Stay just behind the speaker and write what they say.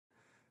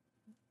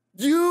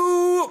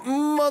You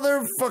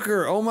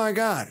motherfucker! Oh my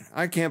god,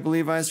 I can't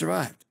believe I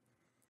survived.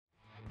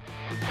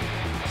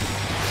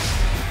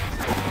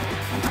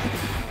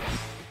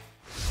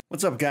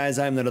 What's up guys,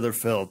 I'm that other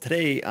Phil.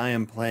 Today I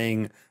am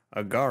playing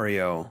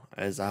Agario,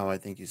 is how I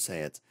think you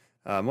say it.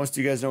 Most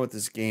of you guys know what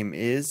this game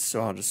is,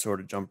 so I'll just sort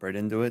of jump right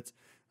into it.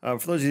 For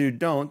those of you who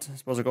don't, I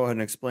suppose I'll go ahead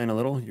and explain a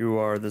little. You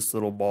are this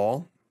little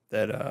ball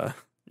that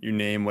you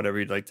name whatever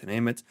you'd like to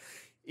name it.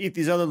 Eat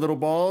these other little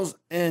balls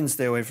and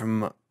stay away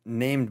from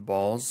named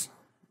balls.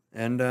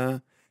 And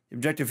the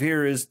objective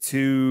here is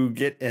to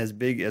get as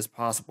big as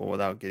possible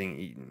without getting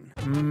eaten.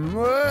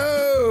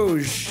 Whoa,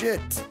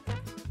 shit.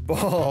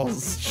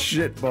 Balls,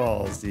 shit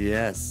balls,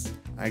 yes.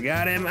 I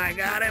got him,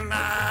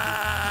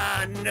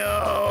 ah,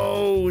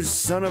 no,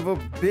 son of a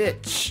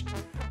bitch.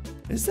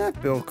 Is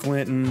that Bill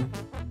Clinton?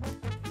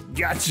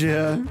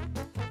 Gotcha.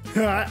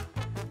 Ha,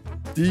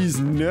 these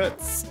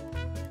nuts.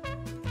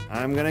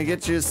 I'm gonna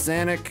get you,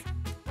 Sanic.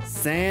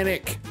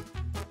 Sanic.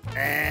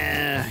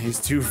 Ah, he's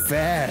too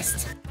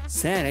fast.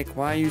 Sanic,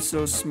 why are you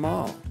so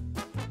small?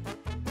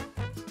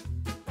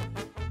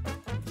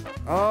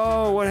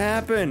 Oh, what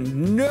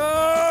happened?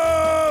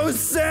 No,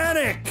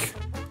 Sanic!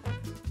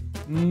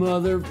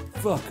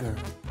 Motherfucker.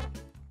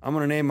 I'm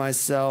gonna name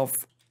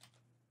myself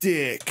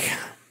Dick.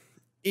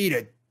 Eat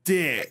a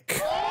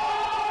dick.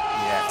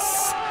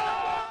 Yes.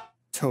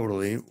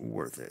 Totally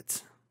worth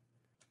it.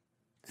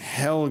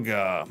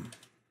 Helga.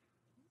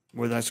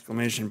 With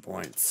exclamation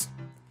points.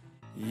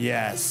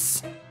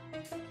 Yes.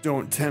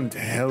 Don't tempt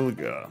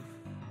Helga.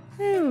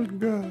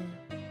 Helga.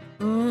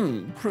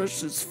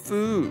 Precious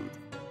food.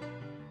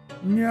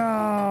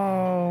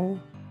 No.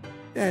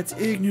 That's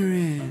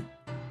ignorant.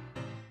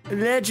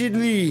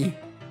 Allegedly.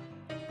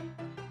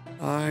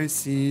 I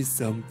see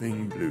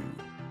something blue.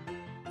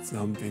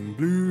 Something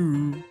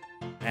blue.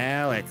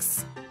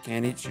 Alex.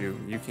 Can't eat you.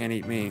 You can't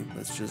eat me.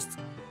 Let's just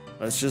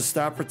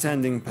stop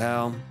pretending,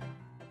 pal.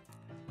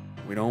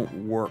 We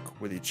don't work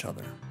with each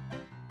other.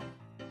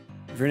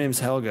 If your name's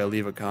Helga,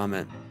 leave a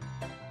comment.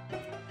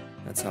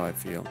 That's how I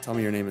feel. Tell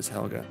me your name is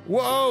Helga.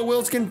 Whoa,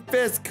 Wilskin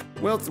Fisk!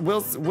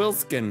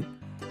 Wilskin.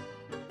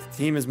 The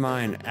team is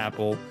mine,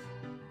 Apple.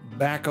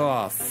 Back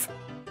off.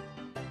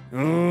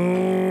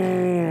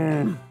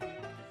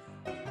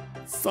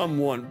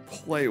 Someone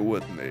play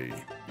with me.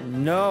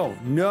 No,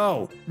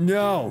 no,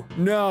 no,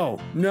 no,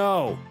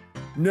 no,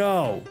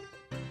 no.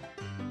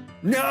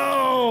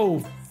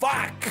 No!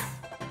 Fuck!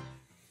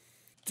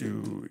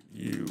 Do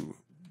you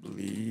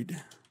bleed?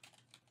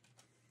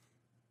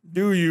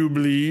 Do you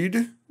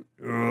bleed?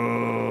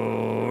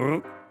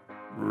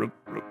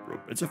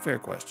 It's a fair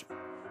question.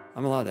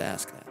 I'm allowed to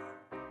ask that.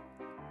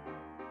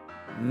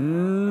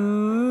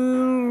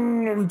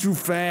 I'm too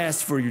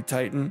fast for you,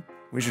 Titan.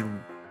 We should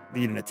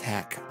lead an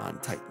attack on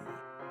Titan.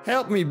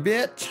 Help me,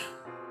 bitch.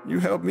 You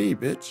help me,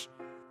 bitch.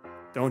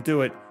 Don't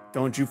do it.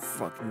 Don't you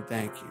fucking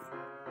thank you.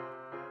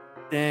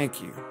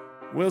 Thank you.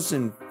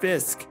 Wilson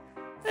Fisk.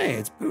 Hey,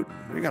 it's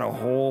Putin. We got a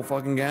whole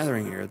fucking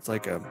gathering here. It's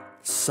like a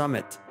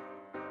summit.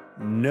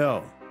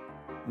 No.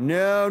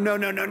 No, no,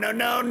 no, no, no,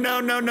 no, no,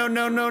 no, no,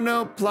 no, no,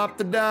 no. Plop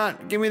the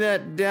dot. Give me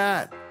that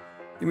dot.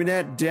 Give me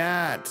that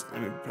dot.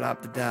 Let me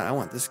plop the dot. I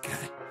want this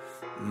guy.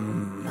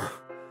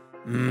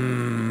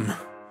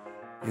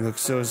 You look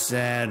so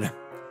sad.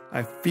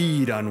 I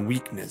feed on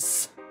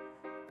weakness.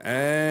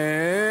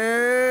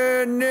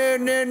 No, no,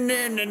 no,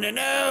 no, no,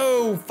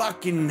 no.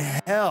 Fucking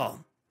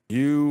hell.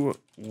 You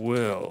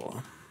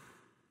will.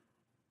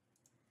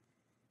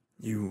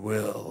 You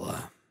will.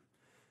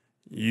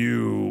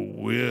 You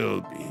will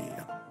be.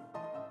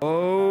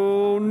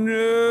 Oh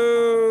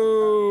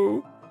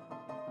no!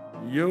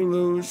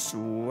 YOLO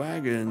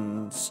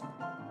swaggins.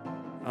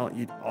 I'll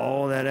eat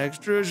all that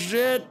extra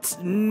shit.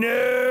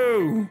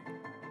 No!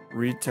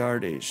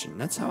 Retardation.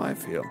 That's how I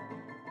feel.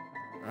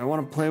 I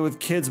want to play with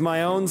kids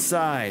my own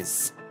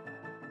size.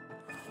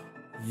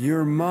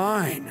 You're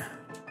mine.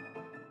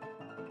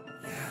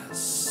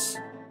 Yes.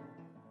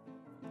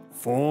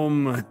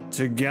 Form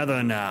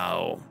together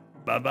now.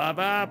 Oh, no!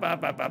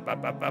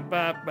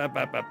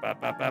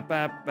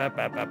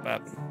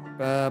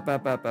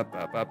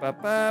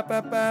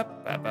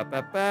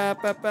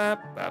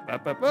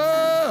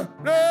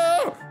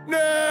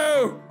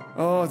 No!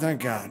 Oh,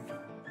 thank God.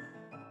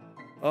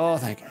 Oh,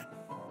 thank God.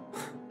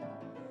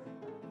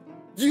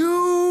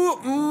 You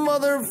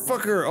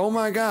motherfucker! Oh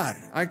my God,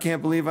 I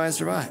can't believe I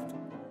survived.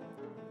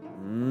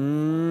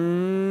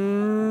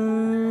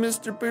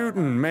 Mr.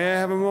 Putin, may I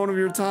have a moment of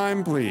your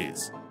time,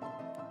 please?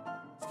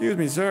 Excuse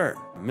me, sir.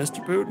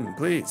 Mr. Putin,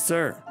 please,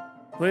 sir.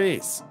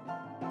 Please.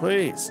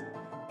 Please.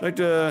 Would you like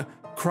to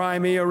cry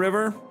me a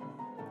river?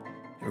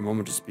 Have a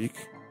moment to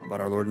speak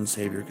about our Lord and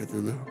Savior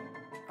Cthulhu.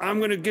 I'm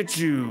gonna get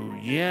you.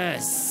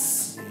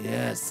 Yes.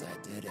 Yes, I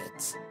did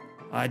it.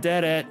 I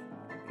did it.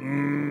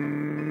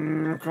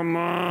 Come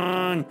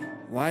on.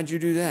 Why'd you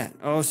do that?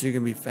 Oh, so you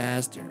can be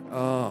faster.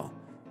 Oh.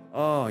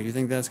 Oh, you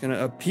think that's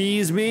gonna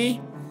appease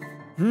me?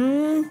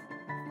 No,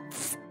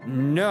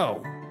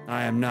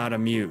 I am not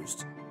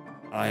amused.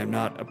 I am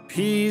not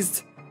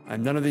appeased.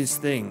 I'm none of these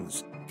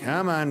things.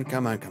 Come on,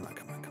 come on, come on,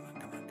 come on, come on,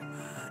 come on, come on.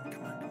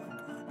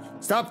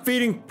 Stop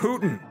feeding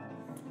Putin.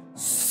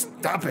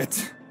 Stop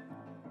it.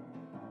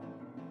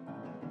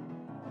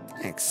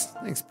 Thanks,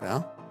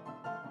 pal.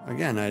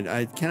 Again,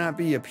 I cannot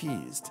be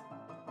appeased.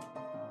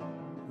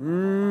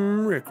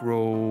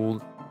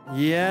 Rickrolled.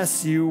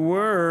 Yes, you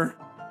were.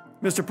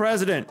 Mr.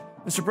 President,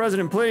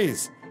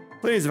 please,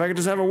 if I could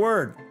just have a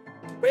word.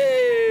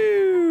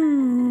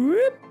 Woo!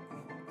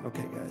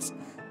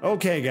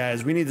 Okay,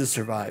 guys, we need to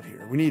survive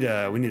here. We need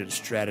a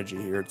strategy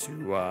here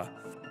to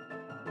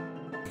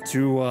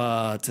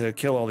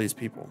kill all these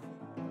people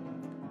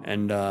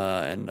and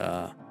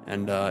live.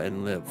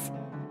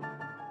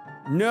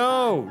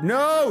 No!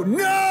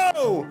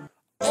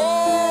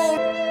 Oh!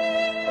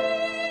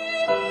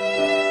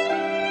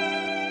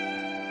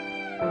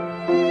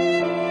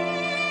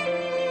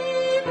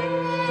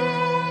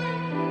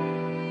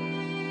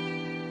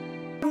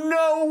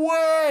 No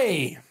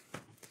way!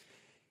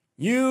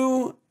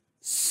 You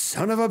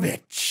son of a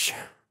bitch.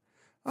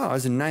 Oh, I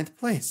was in 9th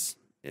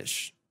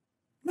place-ish.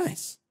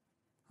 Nice.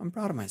 I'm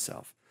proud of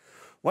myself.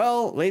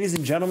 Well, ladies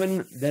and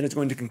gentlemen, that is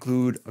going to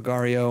conclude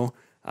Agario.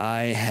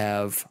 I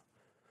have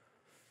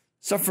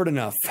suffered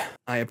enough.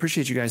 I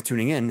appreciate you guys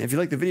tuning in. If you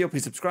like the video,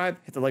 please subscribe,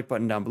 hit the like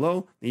button down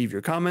below, leave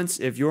your comments.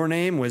 If your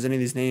name was any of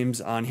these names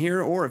on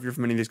here, or if you're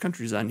from any of these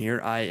countries on here,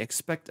 I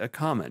expect a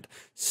comment.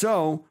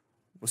 So,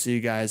 we'll see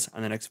you guys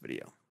on the next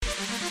video.